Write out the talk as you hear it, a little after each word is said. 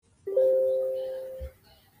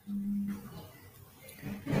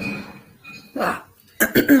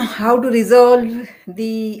how to resolve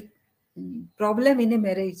the problem in a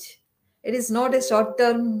marriage. It is not a short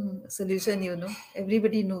term solution,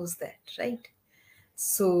 everybody knows that, right?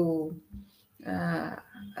 So uh,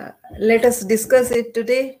 let us discuss it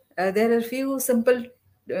today. There are few simple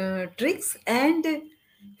tricks, and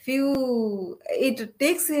few, it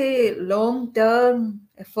takes a long term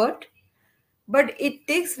effort, but it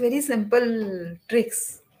takes very simple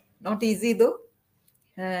tricks, not easy though,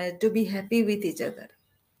 to be happy with each other.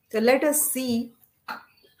 So let us see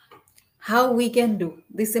how we can do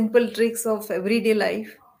the simple tricks of everyday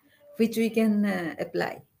life which we can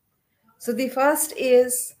apply. So the first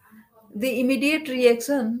is the immediate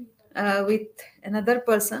reaction with another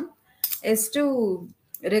person is to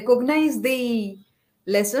recognize the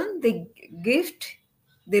lesson, the gift,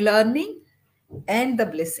 the learning, and the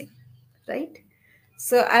blessing, right?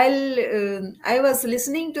 So I was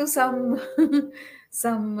listening to some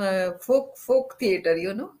some folk theater,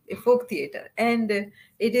 a folk theater, and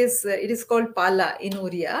it is called Pala in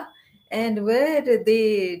Oriya, and where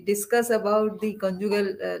they discuss about the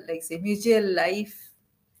conjugal, like say,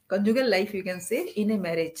 conjugal life, you can say, in a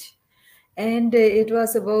marriage. And it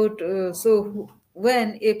was about,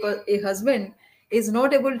 when a husband is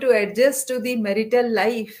not able to adjust to the marital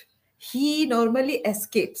life, he normally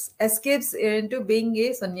escapes into being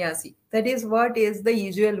a sannyasi. That is what is the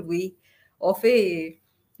usual way of a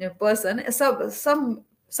person.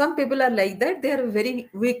 Some people are like that. They are very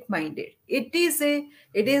weak minded. It is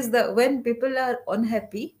the when people are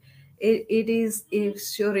unhappy, it is a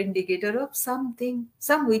sure indicator of some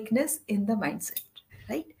weakness in the mindset,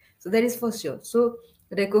 right? So that is for sure. So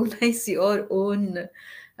recognize your own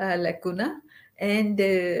lacuna, and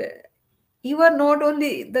you are not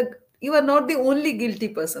the only guilty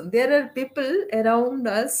person. There are people around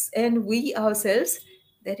us and we ourselves.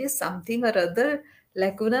 There is something or other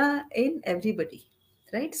lacuna in everybody,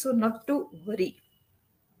 right? So not to worry.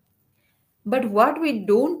 But what we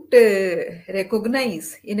don't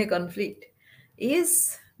recognize in a conflict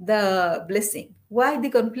is the blessing. Why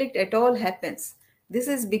the conflict at all happens? This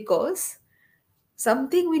is because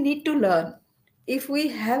something we need to learn. If we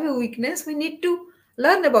have a weakness, we need to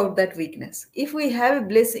learn about that weakness. If we have a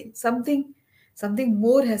blessing, something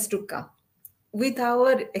more has to come. With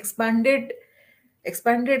our expanded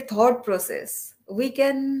thought process, uh,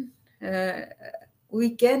 we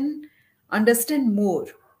can understand more.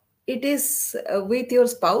 It is with your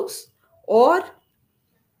spouse or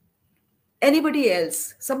anybody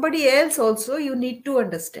else, somebody else also, you need to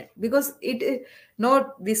understand, because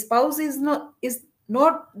not the spouse is not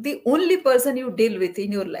the only person you deal with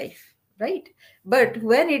in your life, right? But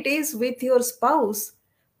when it is with your spouse,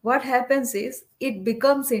 what happens is it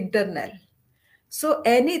becomes internal. So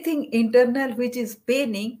anything internal which is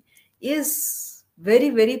paining is very,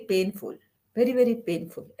 very painful. Very, very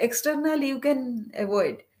painful. External you can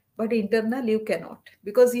avoid, but internal you cannot,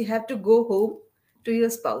 because you have to go home to your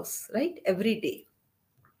spouse, right? Every day.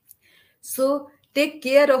 So take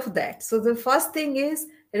care of that. So the first thing is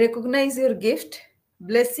recognize your gift,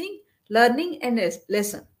 blessing, learning, and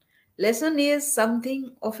lesson. Lesson is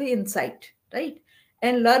something of an insight, right?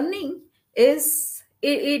 And learning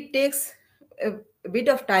it takes a bit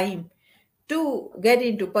of time to get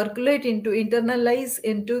into, percolate into, internalize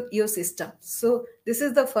into your system. So this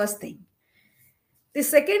is the first thing. The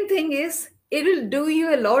second thing is, it will do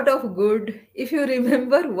you a lot of good if you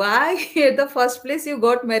remember why at the first place you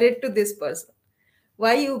got married to this person,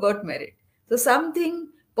 why you got married. So something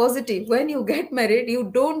positive. When you get married,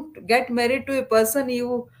 you don't get married to a person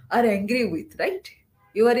you are angry with, right?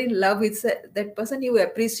 You are in love with that person, you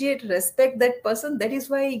appreciate, respect that person. That is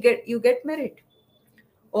why you get married.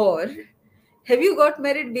 Or have you got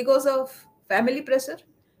married because of family pressure?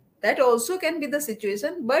 That also can be the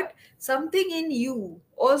situation, but something in you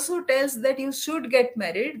also tells that you should get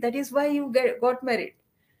married. That is why got married.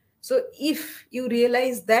 So if you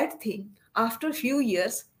realize that thing after few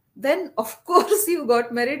years, then of course you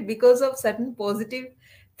got married because of certain positive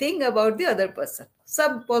thing about the other person,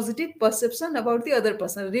 some positive perception about the other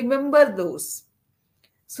person. Remember those.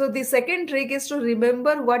 So the second trick is to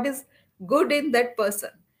remember what is good in that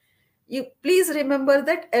person. You please remember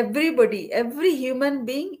that every human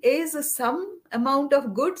being is some amount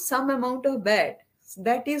of good, some amount of bad.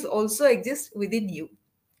 That is also exists within you.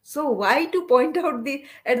 So why to point out the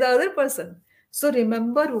at the other person? So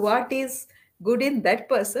remember what is good in that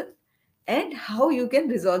person and how you can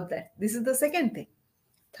resolve that. This is the second thing.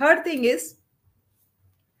 Third thing is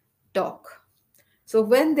talk. So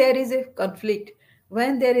when there is a conflict,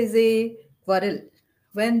 when there is a quarrel,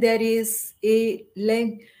 when there is a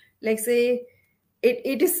like say,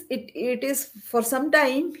 it is for some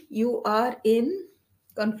time you are in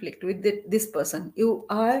conflict with this person, you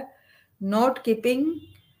are not keeping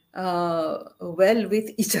well with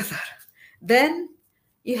each other, then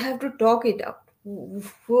you have to talk it out.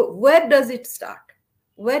 Where does it start?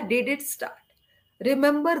 Where did it start?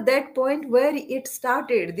 Remember that point where it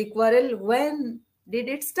started, the quarrel. When did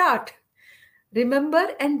it start? Remember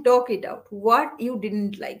and talk it out. What you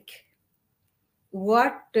didn't like,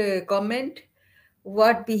 what comment,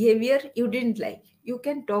 what behavior you didn't like. You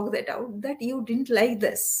can talk that out, that you didn't like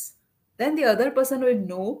this. Then the other person will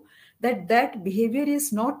know that that behavior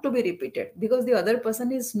is not to be repeated, because the other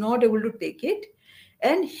person is not able to take it,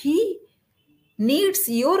 and he needs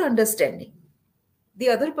your understanding. The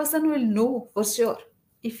other person will know for sure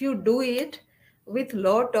if you do it with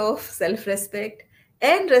lot of self respect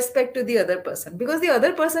and respect to the other person, because the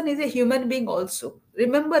other person is a human being also.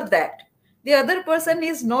 Remember that the other person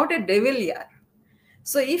is not a devil, yeah.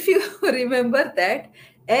 So if you remember that,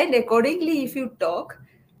 and accordingly if you talk,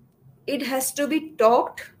 it has to be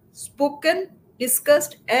talked, spoken,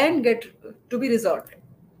 discussed, and get to be resolved.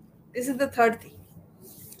 This is the third thing.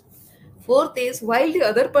 Fourth is, while the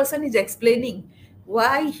other person is explaining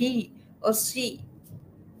why he or she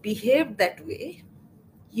behaved that way,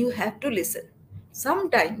 you have to listen.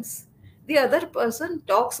 Sometimes the other person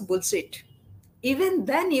talks bullshit. Even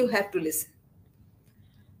then, you have to listen.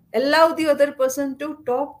 Allow the other person to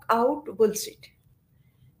talk out bullshit.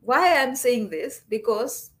 Why I'm saying this?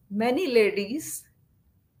 Because many ladies,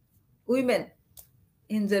 women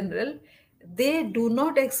in general, they do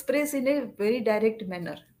not express in a very direct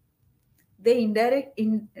manner.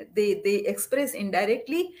 They express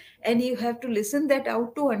indirectly, and you have to listen that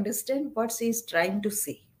out to understand what she is trying to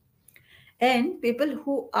say. And people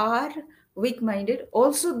who are weak minded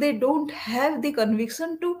also, they don't have the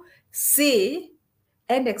conviction to say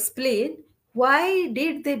and explain why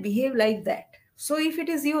did they behave like that. So if it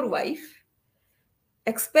is your wife,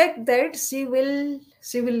 expect that she will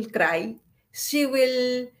cry, she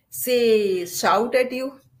will say shout at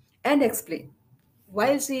you and explain.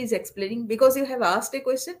 While she is explaining, because you have asked a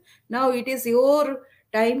question, now it is your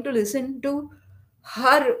time to listen to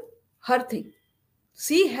her thing.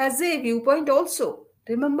 She has a viewpoint also.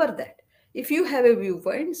 Remember that. If you have a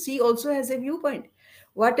viewpoint, she also has a viewpoint.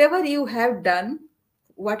 Whatever you have done,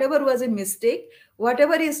 whatever was a mistake,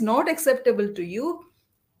 whatever is not acceptable to you,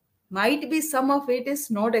 might be some of it is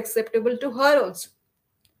not acceptable to her also,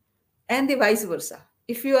 and the vice versa.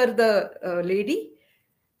 If you are the lady,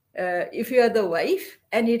 if you are the wife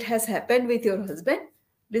and it has happened with your husband,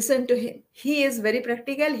 listen to him. He is very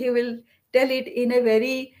practical. He will tell it in a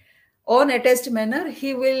very unattached manner.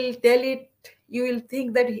 He will tell it, you will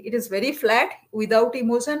think that it is very flat without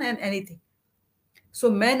emotion and anything.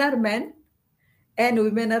 So men are men and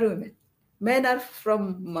women are women. Men are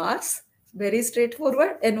from Mars, very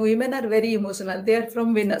straightforward, and women are very emotional. They are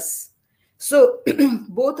from Venus. So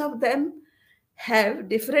both of them have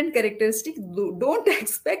different characteristics. Don't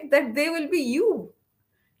expect that they will be you.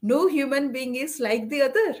 No human being is like the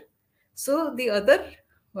other. So the other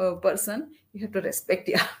person you have to respect.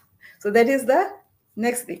 Yeah. So that is the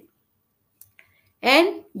next thing.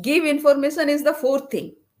 And give information is the fourth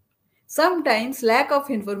thing. Sometimes lack of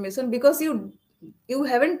information, because you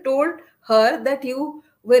haven't told her that you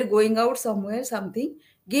were going out somewhere, something.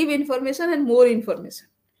 Give information and more information.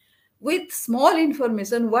 With small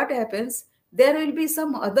information, what happens, there will be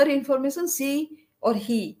some other information she or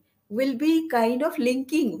he will be kind of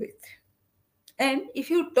linking with. And if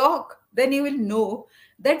you talk, then you will know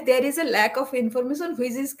that there is a lack of information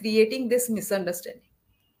which is creating this misunderstanding.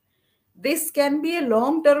 This can be a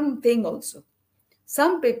long term thing also.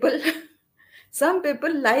 Some people some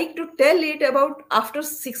people like to tell it about after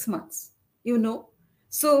 6 months, you know.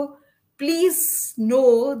 So please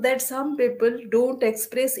know that some people don't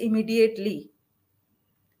express immediately.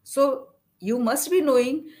 So you must be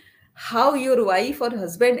knowing how your wife or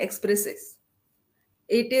husband expresses.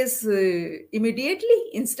 It is immediately,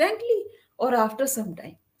 instantly, or after some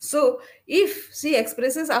time. So if she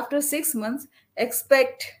expresses after 6 months,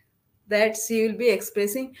 expect that she will be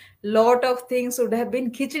expressing lot of things would have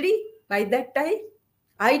been khichdi by that time.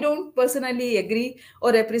 I don't personally agree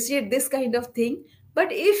or appreciate this kind of thing. But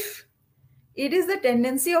if it is the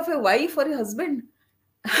tendency of a wife or a husband,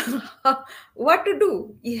 what to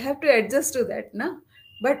do? You have to adjust to that, na?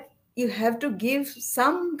 But you have to give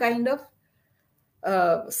some kind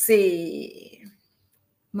of say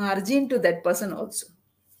margin to that person also,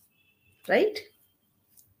 right?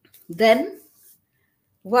 Then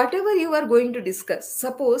whatever you are going to discuss,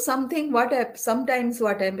 suppose something, sometimes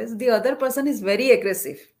what happens, the other person is very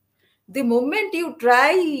aggressive. The moment you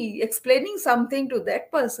try explaining something to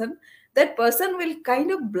that person will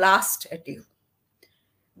kind of blast at you.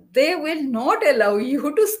 they will not allow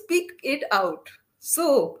you to speak it out.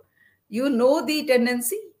 So you know the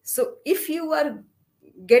tendency. So if you are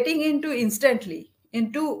getting into instantly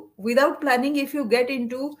into without planning, if you get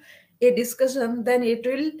into a discussion, then it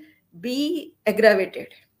will be aggravated,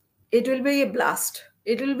 it will be a blast,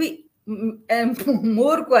 it will be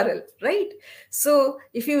more quarrel, right? So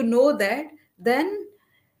if you know that, then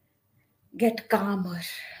get calmer,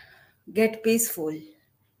 get peaceful.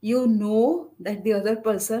 You know that the other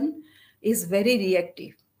person is very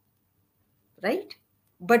reactive, right?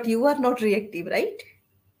 But you are not reactive, right?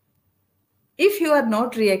 If you are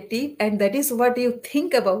not reactive and that is what you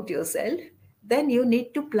think about yourself, then you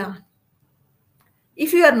need to plan.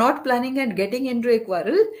 If you are not planning and getting into a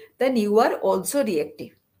quarrel, then you are also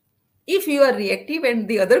reactive. If you are reactive and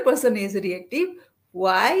the other person is reactive,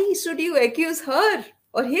 why should you accuse her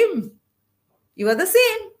or him? You are the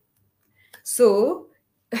same. So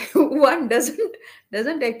one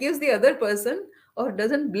doesn't accuse the other person or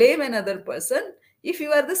doesn't blame another person if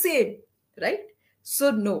you are the same, right?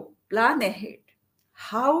 So no, plan ahead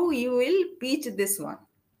how you will pitch this one.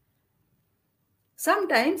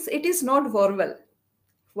 Sometimes it is not verbal.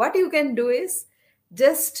 What you can do is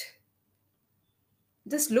just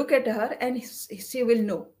look at her and she will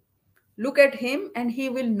know. Look at him and he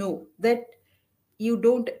will know that you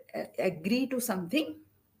don't agree to something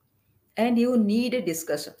and you need a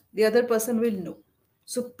discussion. The other person will know.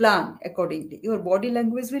 So plan accordingly. Your body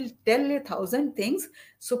language will tell 1,000 things.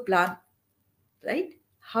 So plan, right?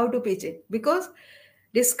 How to pitch it. Because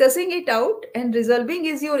discussing it out and resolving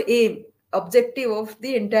is your aim, objective of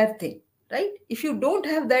the entire thing, right? If you don't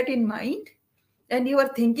have that in mind and you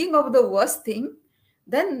are thinking of the worst thing,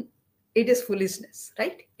 then it is foolishness,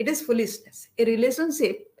 right? It is foolishness. A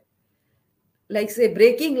relationship, like say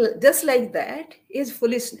breaking just like that, is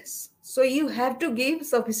foolishness. So you have to give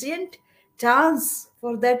sufficient chance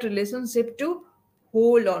for that relationship to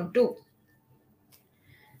hold on to.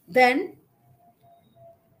 Then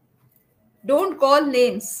don't call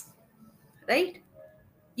names, right?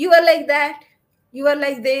 You are like that, you are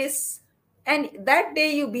like this, and that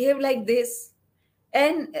day you behave like this,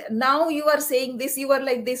 and now you are saying this, you are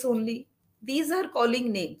like this only. These are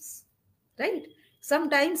calling names, right?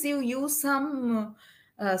 Sometimes you use some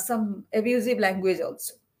abusive language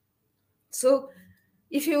also. So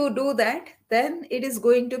if you do that, then it is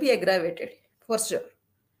going to be aggravated for sure.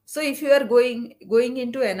 So if you are going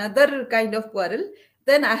into another kind of quarrel,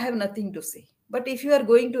 then I have nothing to say. But if you are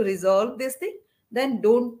going to resolve this thing, then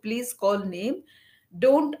don't please call name.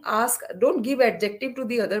 Don't ask, don't give adjective to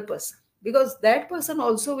the other person, because that person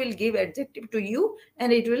also will give adjective to you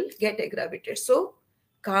and it will get aggravated. So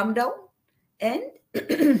calm down and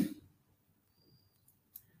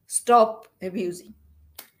stop abusing.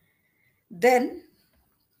 Then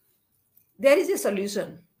there is a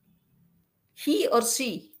solution. He or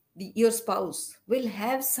she, your spouse, will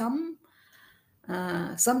have something,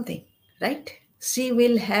 right? She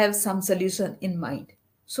will have some solution in mind.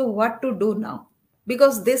 So what to do now?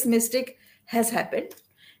 Because this mistake has happened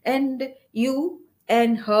and you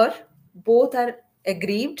and her both are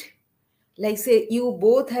aggrieved. Like say you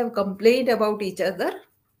both have complained about each other.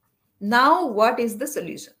 Now what is the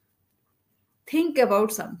solution? Think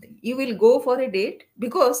about something. You will go for a date,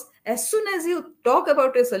 because as soon as you talk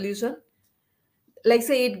about a solution, like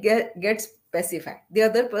say it gets pacified, the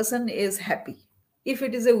other person is happy. If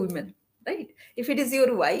it is a woman, right? If it is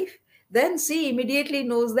your wife, then she immediately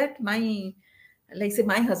knows that my, like say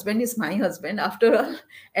my husband is my husband after all,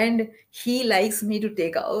 and he likes me to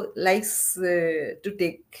take out, likes to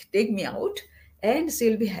take me out, and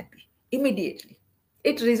she'll be happy immediately.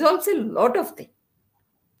 It resolves a lot of things.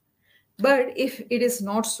 But if it is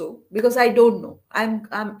not so, because I don't know,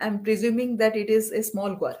 I'm presuming that it is a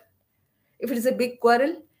small quarrel. If it is a big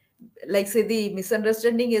quarrel, like say the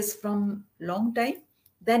misunderstanding is from long time,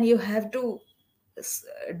 then you have to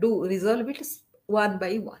do resolve it one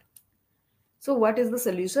by one. So what is the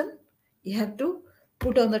solution? You have to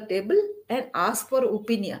put on the table and ask for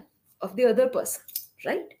opinion of the other person,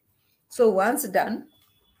 right? So once done,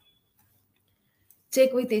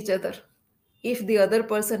 check with each other. If the other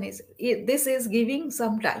person is, this is giving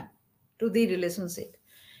some time to the relationship.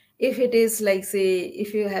 If it is like say,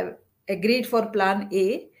 if you have agreed for plan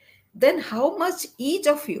A, then how much each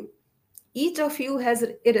of you has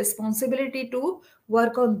a responsibility to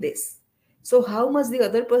work on this. So how much the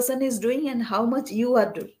other person is doing and how much you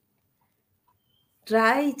are doing.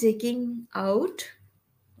 Try checking out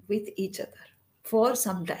with each other for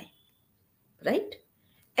some time, right?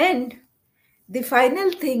 And the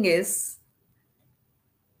final thing is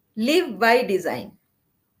live by design.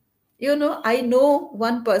 I know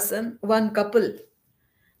one person, one couple,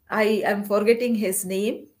 I am forgetting his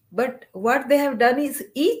name, but what they have done is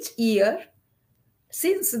each year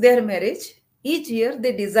since their marriage, each year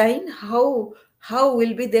they design how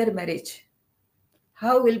will be their marriage,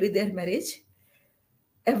 how will be their marriage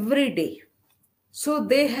every day. So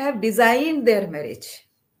they have designed their marriage,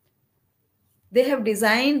 they have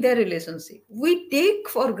designed their relationship. We take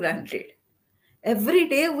for granted. Every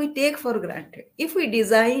day we take for granted. If we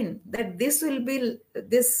design that this will be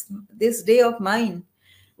this day of mine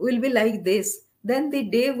will be like this, then the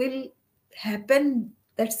day will happen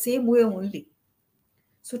that same way only.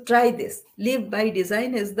 So try this. Live by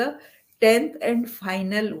design is the 10th and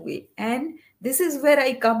final way. And this is where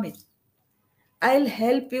I come in. I'll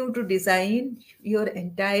help you to design your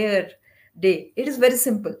entire day. It is very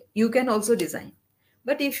simple. You can also design.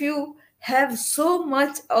 But if you have so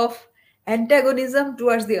much of antagonism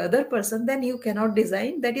towards the other person, then you cannot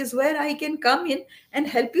design. That is where I can come in and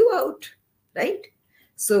help you out. Right?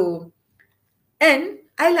 So, and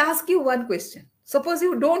I'll ask you one question. Suppose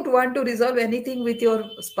you don't want to resolve anything with your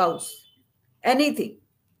spouse, anything.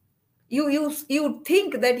 You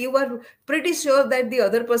think that you are pretty sure that the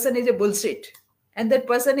other person is a bullshit and that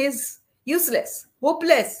person is useless,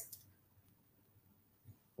 hopeless.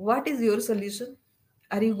 What is your solution?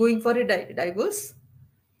 Are you going for a divorce?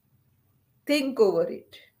 Think over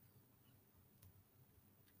it.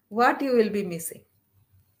 What you will be missing?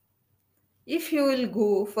 If you will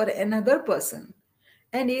go for another person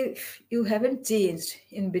and if you haven't changed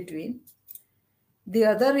in between, the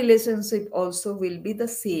other relationship also will be the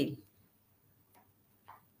same.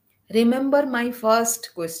 Remember my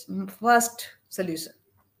first question, first solution.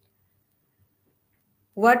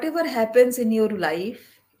 Whatever happens in your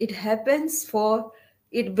life, it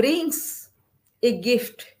brings a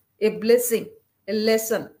gift, a blessing, a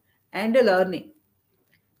lesson, and a learning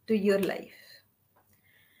to your life.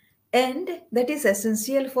 And that is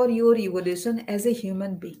essential for your evolution as a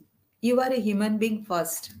human being. You are a human being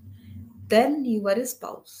first, then you are a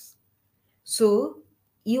spouse. So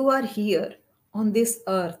you are here on this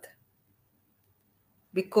earth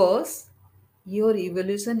because your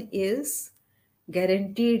evolution is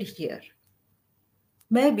guaranteed here.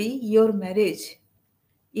 Maybe your marriage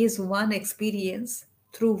is one experience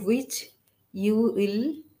through which you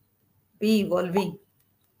will be evolving.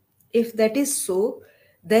 If that is so,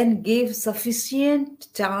 then give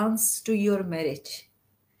sufficient chance to your marriage,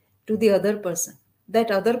 to the other person.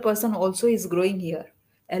 That other person also is growing here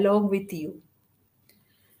along with you.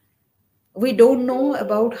 We don't know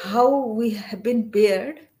about how we have been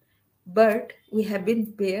paired, but we have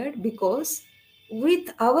been paired because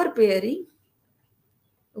with our pairing,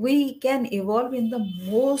 we can evolve in the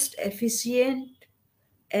most efficient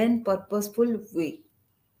and purposeful way.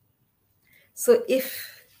 So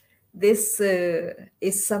if this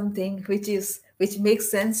is something which makes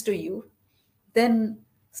sense to you, then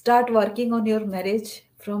start working on your marriage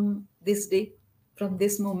from this day, from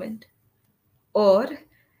this moment, or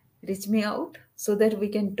reach me out so that we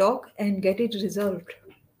can talk and get it resolved.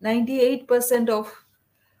 98% of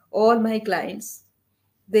all my clients,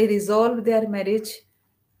 they resolve their marriage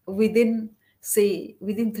within, say,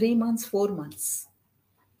 within 3 months, 4 months.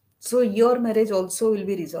 So your marriage also will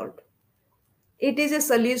be resolved. It is a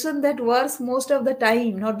solution that works most of the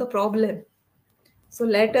time, not the problem. So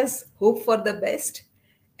let us hope for the best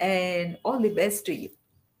and all the best to you.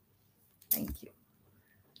 Thank you.